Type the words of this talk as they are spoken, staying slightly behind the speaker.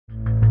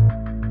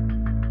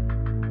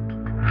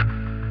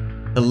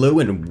Hello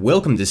and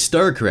welcome to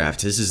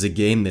Starcraft. This is a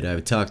game that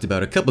I've talked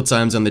about a couple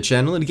times on the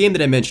channel, and a game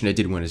that I mentioned I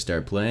did want to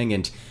start playing,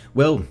 and,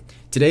 well,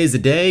 today is the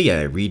day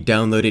I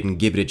re-download it and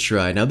give it a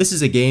try. Now, this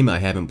is a game I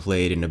haven't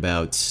played in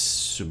about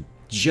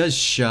just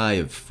shy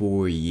of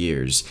 4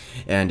 years,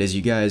 and as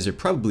you guys are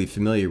probably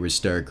familiar with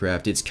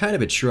Starcraft, it's kind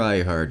of a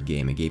try-hard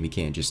game, a game you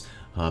can't just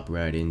hop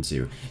right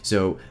into.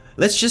 So,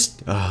 let's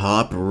just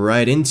hop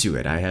right into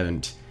it. I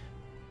haven't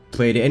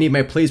played any of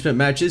my placement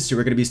matches, so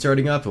we're going to be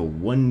starting off a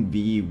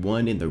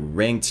 1v1 in the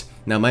ranked.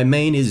 Now my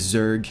main is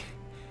Zerg,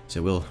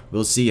 so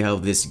we'll see how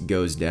this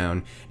goes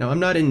down. Now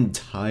I'm not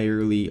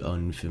entirely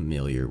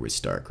unfamiliar with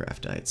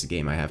StarCraft. It's a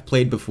game I have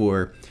played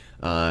before.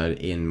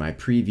 In my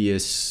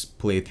previous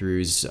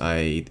playthroughs,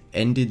 I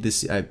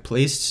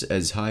placed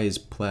as high as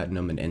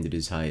Platinum and ended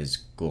as high as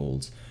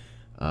Gold.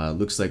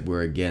 Looks like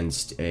we're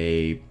against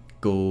a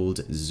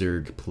Gold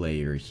Zerg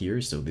player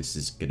here, so this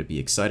is gonna be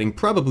exciting.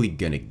 Probably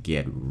gonna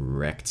get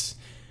wrecked,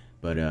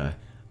 but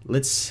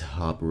let's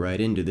hop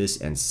right into this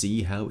and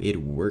see how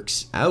it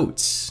works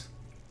out.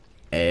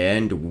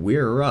 And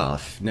we're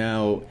off.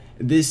 Now,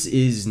 this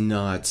is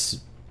not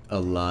a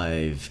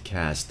live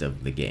cast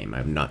of the game.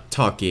 I'm not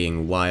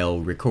talking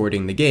while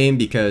recording the game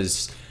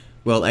because,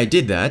 well, I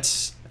did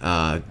that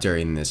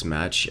during this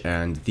match,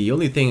 and the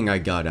only thing I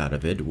got out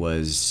of it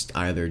was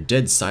either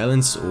dead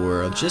silence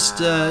or just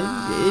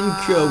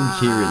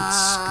incoherent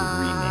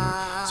screaming.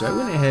 So I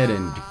went ahead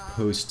and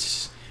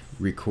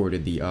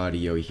post-recorded the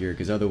audio here,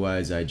 because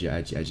otherwise I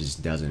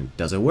just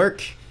doesn't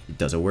work. It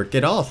doesn't work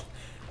at all.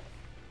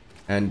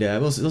 And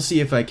we'll see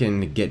if I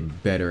can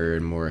get better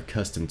and more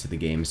accustomed to the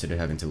game instead of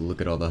having to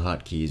look at all the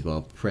hotkeys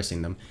while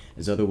pressing them.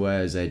 As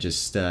otherwise,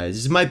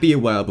 this might be a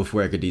while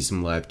before I could do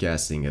some live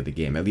casting of the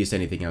game, at least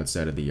anything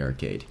outside of the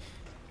arcade.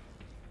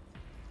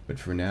 But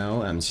for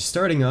now, I'm just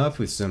starting off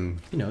with some,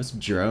 some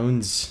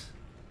drones.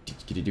 Get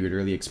to do an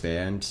early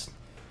expand.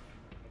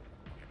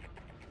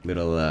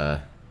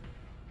 Little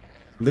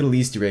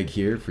Easter egg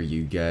here for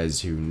you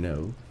guys who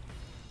know.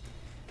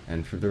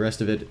 And for the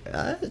rest of it,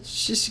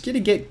 it's just gonna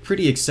get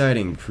pretty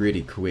exciting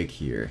pretty quick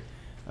here.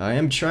 I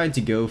am trying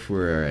to go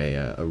for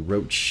a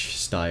Roach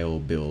style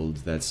build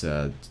that's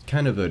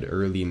kind of an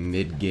early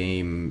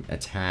mid-game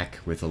attack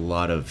with a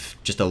lot of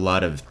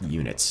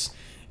units.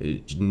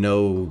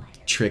 No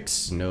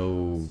tricks,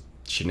 no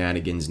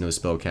shenanigans, no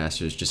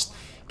spellcasters, just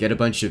get a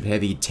bunch of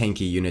heavy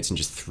tanky units and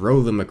just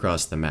throw them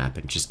across the map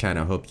and just kind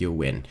of hope you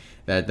win.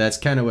 That's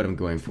kind of what I'm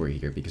going for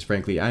here, because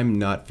frankly I'm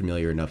not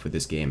familiar enough with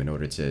this game in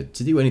order to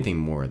do anything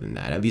more than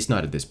that, at least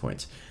not at this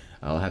point.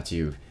 I'll have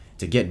to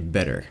get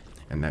better,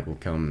 and that will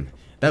come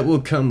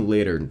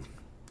later.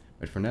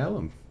 But for now,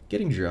 I'm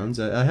getting drones.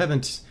 I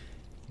haven't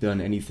done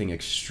anything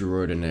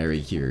extraordinary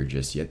here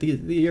just yet.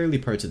 The early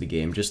parts of the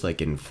game, just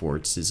like in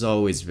FORTS, is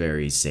always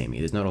very samey.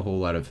 There's not a whole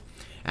lot of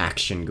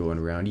action going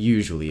around,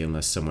 usually,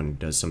 unless someone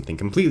does something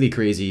completely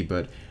crazy,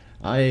 but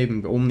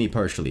I'm only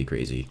partially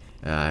crazy.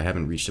 I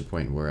haven't reached a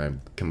point where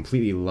I've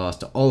completely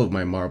lost all of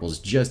my marbles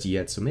just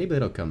yet, so maybe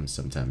that'll come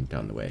sometime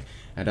down the way.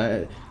 And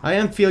I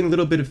am feeling a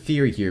little bit of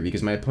fear here,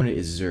 because my opponent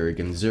is Zerg,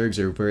 and Zergs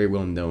are very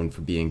well known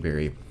for being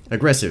very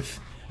aggressive,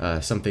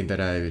 something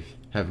that I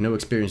have no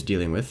experience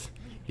dealing with,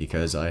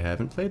 because I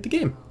haven't played the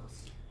game.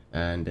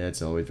 And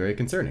it's always very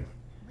concerning.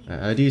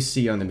 I do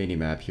see on the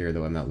mini-map here,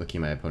 though I'm not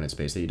looking at my opponent's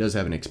base, that he does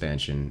have an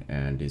expansion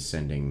and is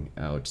sending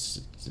out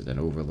an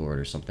overlord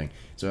or something.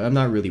 So I'm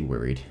not really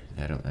worried.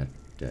 I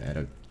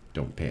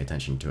don't pay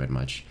attention to it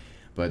much.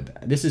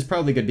 But this is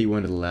probably going to be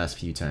one of the last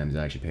few times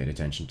I actually paid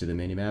attention to the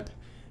mini-map,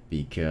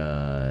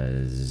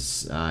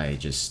 because I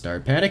just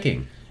start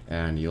panicking,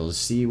 and you'll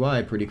see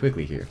why pretty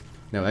quickly here.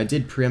 Now, I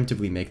did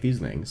preemptively make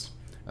these lings.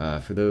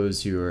 For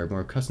those who are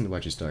more accustomed to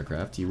watching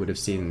StarCraft, you would have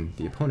seen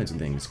the opponent's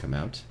lings come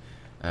out,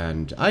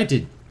 and I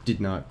did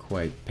not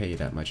quite pay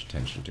that much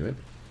attention to it.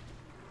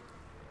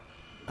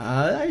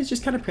 I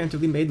just kind of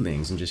preemptively made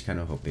lings and just kind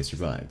of hope they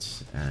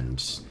survived.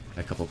 And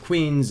a couple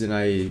queens, and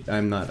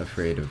I'm not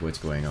afraid of what's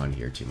going on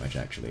here too much,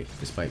 actually.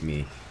 Despite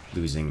me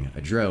losing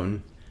a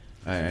drone,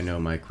 I know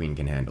my queen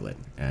can handle it,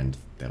 and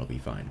that'll be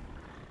fine.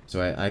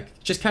 So I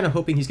just kind of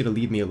hoping he's going to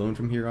leave me alone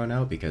from here on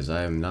out, because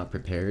I am not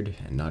prepared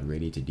and not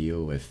ready to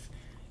deal with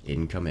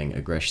incoming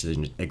aggressive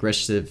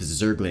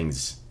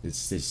Zerglings.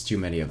 It's too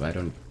many of them.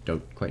 I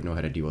don't quite know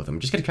how to deal with them.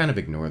 I'm just gonna kind of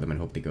ignore them and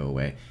hope they go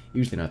away.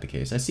 Usually not the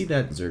case. I see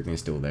that Zergling is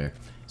still there,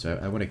 so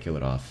I want to kill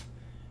it off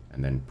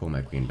and then pull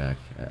my queen back.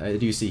 I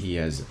do see he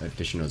has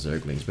additional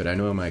Zerglings, but I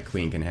know my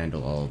queen can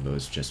handle all of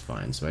those just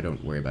fine, so I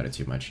don't worry about it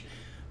too much.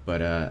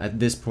 But at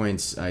this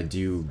point, I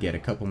do get a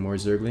couple more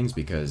Zerglings,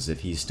 because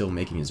if he's still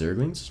making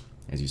Zerglings,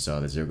 as you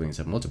saw, the Zerglings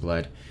have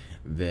multiplied,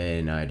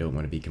 then I don't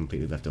want to be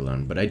completely left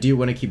alone. But I do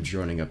want to keep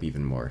droning up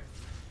even more.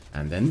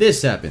 And then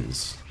this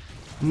happens!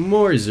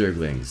 More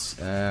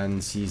Zerglings!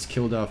 And he's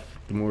killed off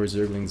the more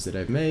Zerglings that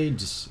I've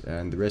made,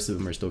 and the rest of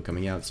them are still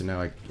coming out, so now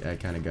I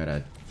kind of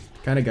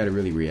gotta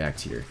really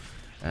react here.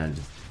 And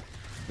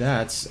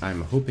that,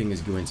 I'm hoping,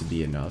 is going to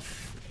be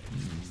enough,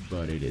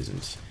 but it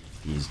isn't.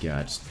 He's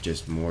got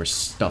just more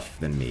stuff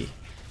than me.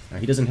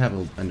 He doesn't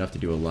have enough to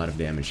do a lot of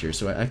damage here,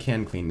 so I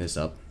can clean this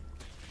up.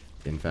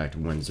 In fact,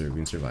 one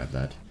Zergling survived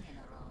that.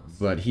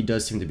 But he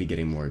does seem to be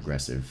getting more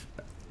aggressive.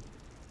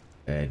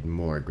 And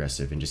more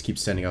aggressive, and just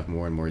keeps sending off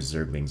more and more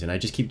Zerglings. And I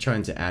just keep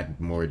trying to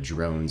add more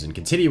drones and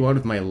continue on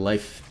with my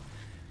life.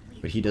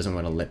 But he doesn't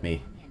want to let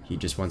me. He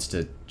just wants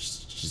to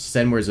just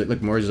send more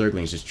look, more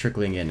Zerglings just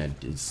trickling in. And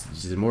it's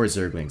just more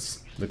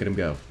Zerglings. Look at him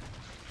go.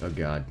 Oh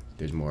god,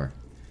 there's more.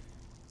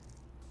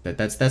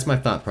 That's my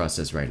thought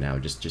process right now.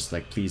 Just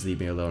like, please leave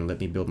me alone. Let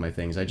me build my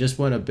things. I just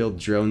want to build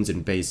drones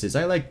and bases.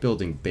 I like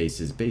building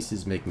bases.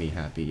 Bases make me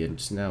happy. And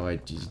just now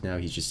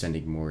he's just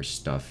sending more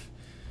stuff.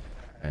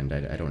 And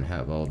I don't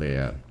have all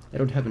the I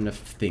don't have enough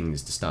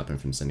things to stop him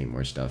from sending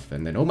more stuff.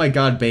 And then, oh my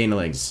god,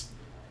 banelings!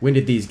 When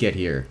did these get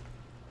here?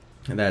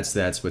 And that's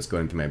what's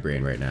going through my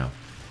brain right now.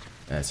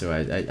 So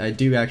I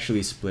do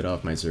actually split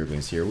off my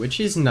Zerglings here, which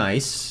is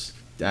nice.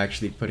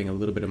 Actually putting a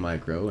little bit of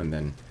micro and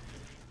then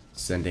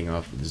sending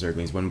off the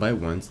Zerglings one by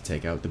one to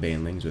take out the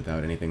banelings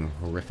without anything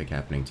horrific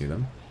happening to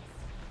them.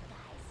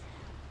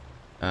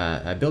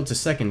 I built a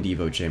second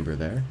Devo chamber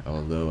there,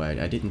 although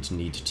I didn't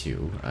need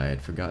to. I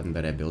had forgotten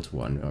that I built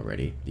one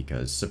already,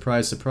 because,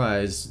 surprise,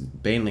 surprise,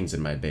 banelings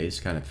in my base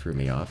kind of threw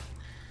me off.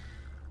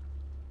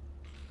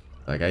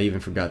 Like, I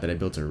even forgot that I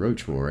built a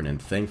Roach Warren, and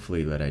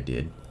thankfully that I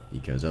did,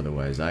 because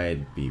otherwise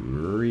I'd be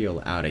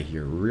real out of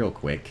here real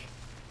quick.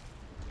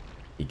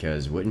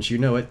 Because, wouldn't you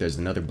know it, there's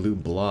another blue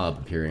blob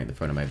appearing at the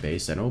front of my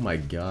base, and oh my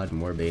god,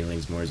 more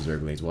banelings, more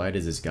Zerglings. Why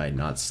does this guy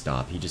not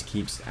stop? He just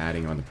keeps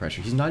adding on the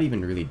pressure. He's not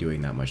even really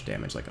doing that much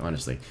damage, like,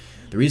 honestly.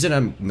 The reason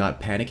I'm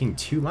not panicking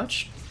too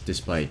much,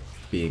 despite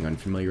being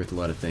unfamiliar with a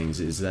lot of things,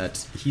 is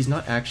that he's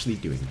not actually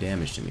doing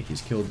damage to me.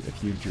 He's killed a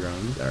few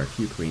drones, or a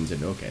few queens,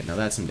 and okay, now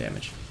that's some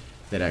damage.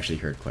 That actually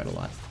hurt quite a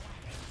lot.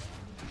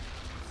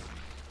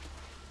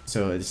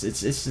 So,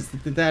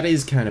 that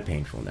is kind of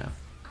painful now.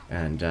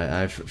 And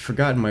I've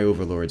forgotten my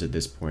overlords at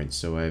this point,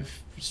 so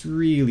I've just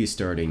really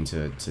starting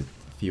to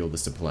feel the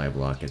supply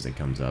block as it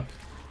comes up,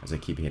 as I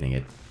keep hitting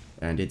it.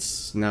 And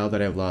it's now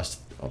that I've lost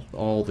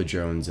all the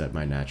drones at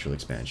my natural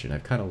expansion,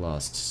 I've kind of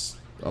lost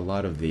a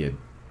lot of the,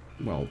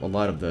 well, a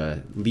lot of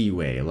the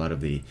leeway, a lot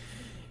of the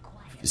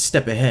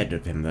step ahead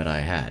of him that I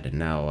had. And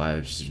now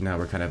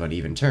we're kind of on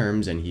even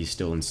terms, and he's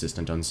still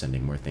insistent on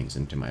sending more things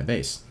into my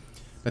base.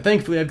 But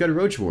thankfully I've got a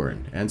Roach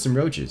Warren, and some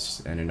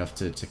roaches, and enough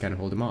to kind of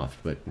hold him off,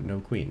 but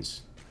no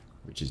queens,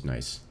 which is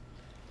nice.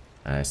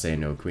 I say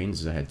no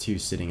queens as I had two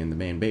sitting in the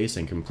main base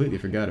and completely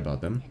forgot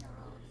about them.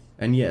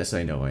 And yes,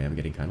 I know I am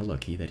getting kind of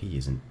lucky that he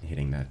isn't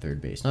hitting that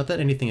third base. Not that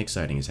anything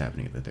exciting is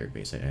happening at the third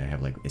base, I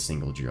have like a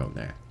single drone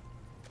there.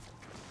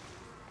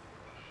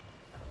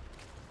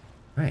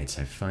 Right,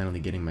 I'm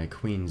finally getting my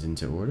queens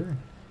into order.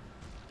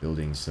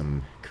 Building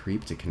some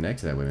creep to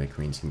connect, that way my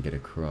queens can get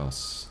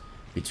across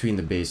between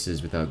the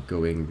bases without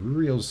going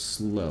real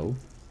slow.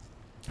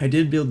 I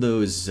did build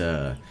those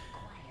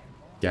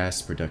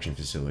gas production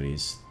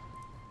facilities,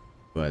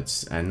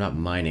 but I'm not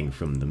mining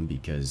from them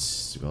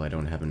because, well, I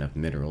don't have enough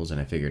minerals,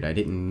 and I figured I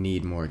didn't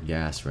need more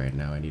gas right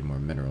now, I need more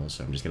minerals,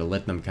 so I'm just gonna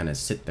let them kind of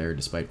sit there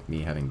despite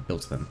me having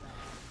built them.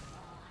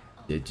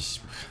 It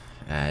just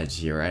adds,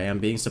 here I am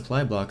being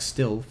supply blocked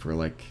still for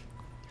like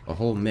a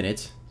whole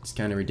minute. It's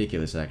kind of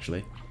ridiculous,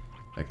 actually.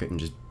 I couldn't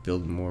just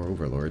build more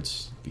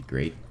overlords, it'd be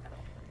great.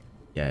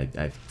 Yeah,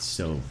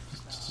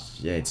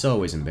 it's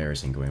always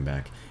embarrassing going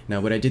back.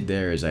 Now, what I did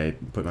there is I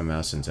put my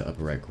mouse into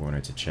upper right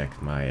corner to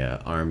check my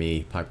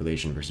army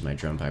population versus my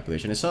drone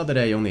population. I saw that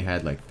I only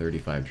had like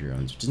 35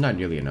 drones, which is not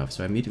nearly enough,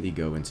 so I immediately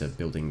go into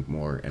building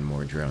more and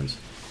more drones.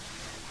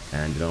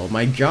 And oh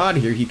my god,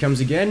 here he comes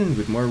again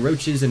with more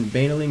roaches and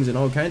banelings and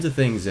all kinds of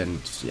things,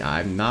 and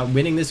I'm not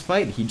winning this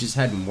fight. He just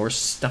had more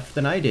stuff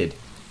than I did.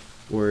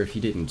 Or if he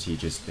didn't, he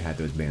just had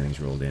those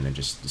banelings rolled in and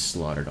just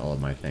slaughtered all of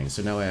my things.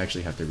 So now I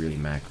actually have to really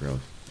micro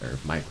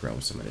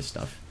some of this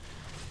stuff.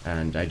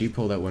 And I do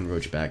pull that one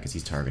roach back because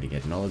he's targeting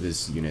it, and all of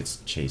his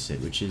units chase it,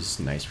 which is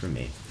nice for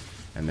me.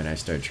 And then I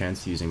start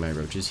transfusing my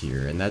roaches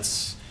here, and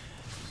that's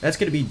going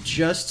to be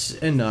just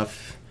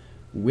enough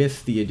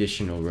with the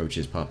additional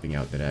roaches popping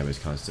out that I was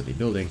constantly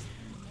building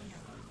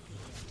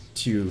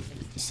to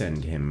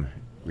send him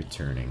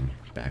returning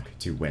back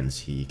to whence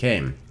he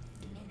came.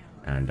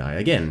 And I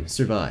again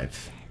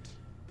survive.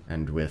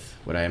 And with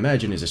what I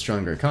imagine is a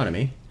stronger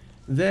economy,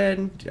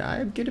 then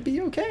I'm gonna be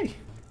okay.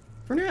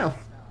 For now.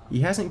 He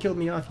hasn't killed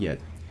me off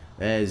yet,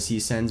 as he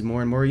sends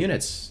more and more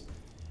units.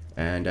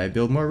 And I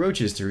build more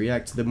roaches to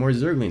react to the more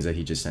Zerglings that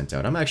he just sent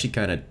out. I'm actually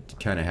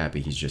kinda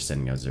happy he's just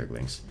sending out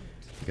Zerglings.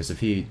 Because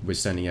if he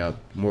was sending out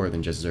more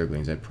than just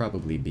Zerglings, I'd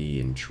probably be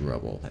in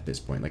trouble at this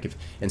point. Like, if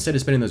instead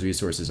of spending those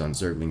resources on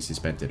Zerglings, he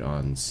spent it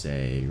on,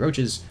 say,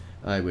 roaches,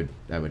 I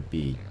would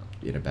be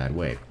in a bad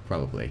way,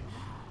 probably.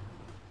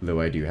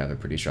 Though I do have a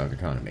pretty strong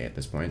economy at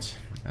this point.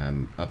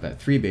 I'm up at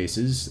 3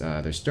 bases.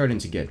 They're starting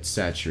to get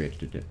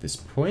saturated at this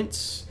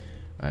point.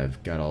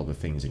 I've got all the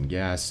things in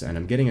gas, and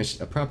I'm getting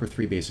a proper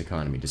 3-base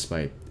economy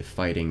despite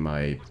fighting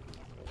my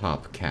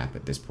pop cap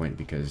at this point,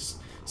 because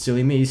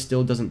silly me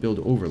still doesn't build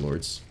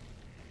overlords.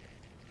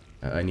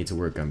 I need to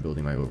work on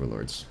building my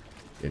overlords.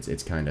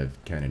 It's kind of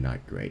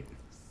not great.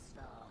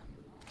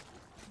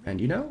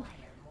 And you know,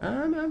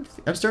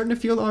 I'm starting to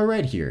feel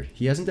alright here.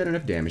 He hasn't done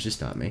enough damage to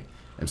stop me.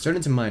 I'm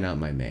starting to mine out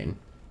my main.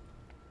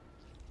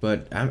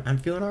 But I'm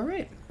feeling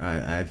alright.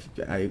 I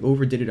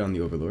overdid it on the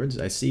overlords.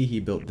 I see he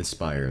built the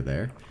spire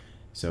there.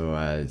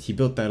 So he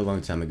built that a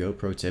long time ago.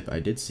 Pro tip, I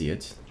did see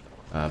it.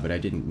 But I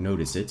didn't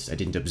notice it. I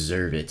didn't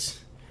observe it.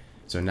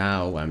 So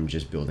now I'm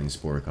just building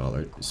spore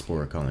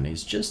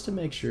colonies just to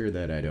make sure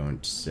that I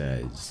don't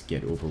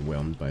get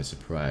overwhelmed by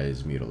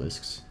surprise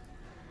mutalisks.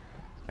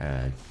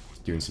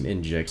 Doing some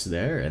injects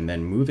there, and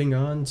then moving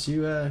on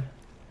to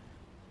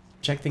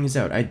check things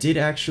out. I did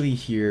actually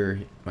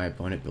hear my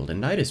opponent build a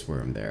Nidus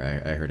worm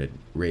there. I heard it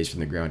raise from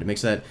the ground. It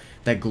makes that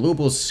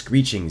global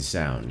screeching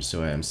sound,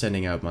 so I'm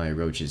sending out my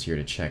roaches here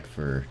to check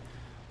for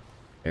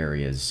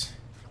areas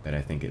that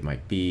I think it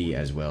might be,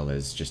 as well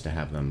as just to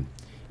have them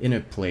in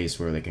a place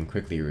where they can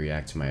quickly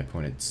react to my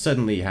opponent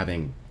suddenly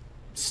having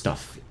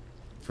stuff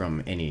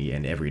from any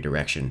and every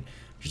direction,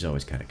 which is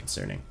always kind of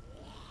concerning.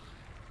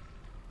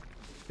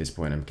 At this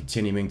point, I'm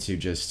continuing to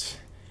just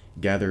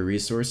gather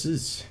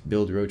resources,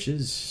 build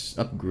roaches,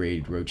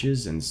 upgrade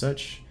roaches and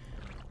such,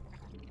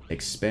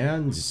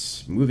 expand,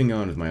 moving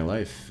on with my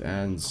life,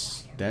 and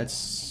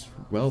that's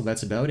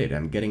about it.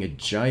 I'm getting a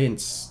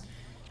giant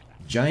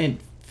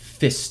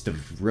fist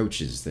of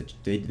roaches that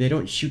they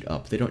don't shoot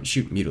up, they don't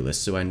shoot mutalisks,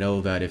 so I know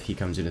that if he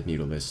comes in with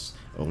mutalisks,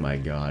 oh my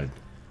god,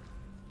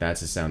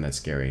 that's a sound that's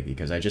scary,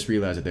 because I just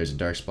realized that there's a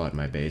dark spot in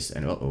my base,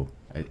 and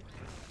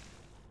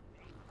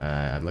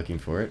I'm looking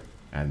for it.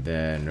 And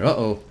then,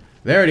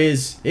 there it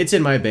is. It's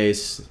in my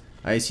base.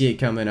 I see it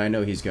coming. I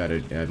know he's got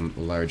a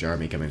large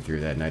army coming through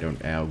that, and I don't...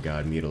 Oh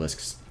god,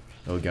 mutalisks.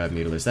 Oh god,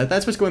 mutalisks.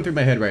 That's what's going through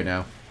my head right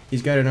now.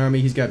 He's got an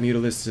army, he's got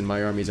mutalisks, and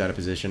my army's out of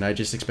position. I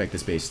just expect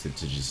this base to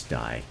just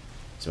die.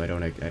 So I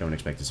don't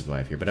expect to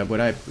survive here. But what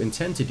I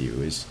intend to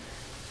do is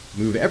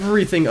move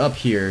everything up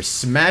here,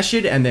 smash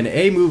it, and then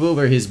move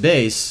over his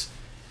base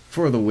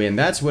for the win.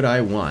 That's what I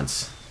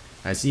want.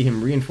 I see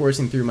him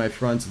reinforcing through my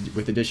front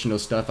with additional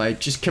stuff. I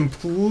just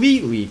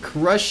completely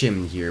crush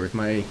him here with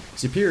my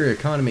superior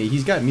economy.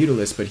 He's got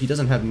mutalisks, but he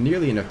doesn't have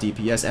nearly enough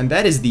DPS, and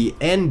that is the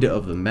end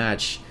of the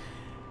match.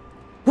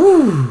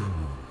 Whew!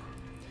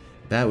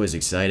 That was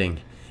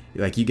exciting.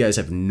 Like, you guys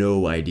have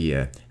no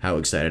idea how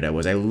excited I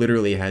was. I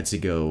literally had to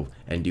go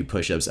and do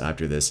push-ups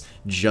after this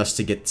just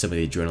to get some of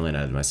the adrenaline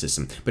out of my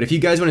system. But if you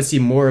guys want to see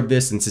more of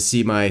this and to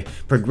see my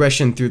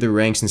progression through the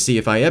ranks and see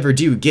if I ever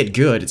do get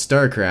good at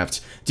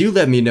StarCraft, do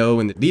let me know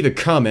and leave a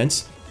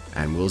comment,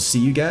 and we'll see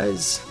you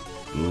guys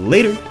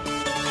later.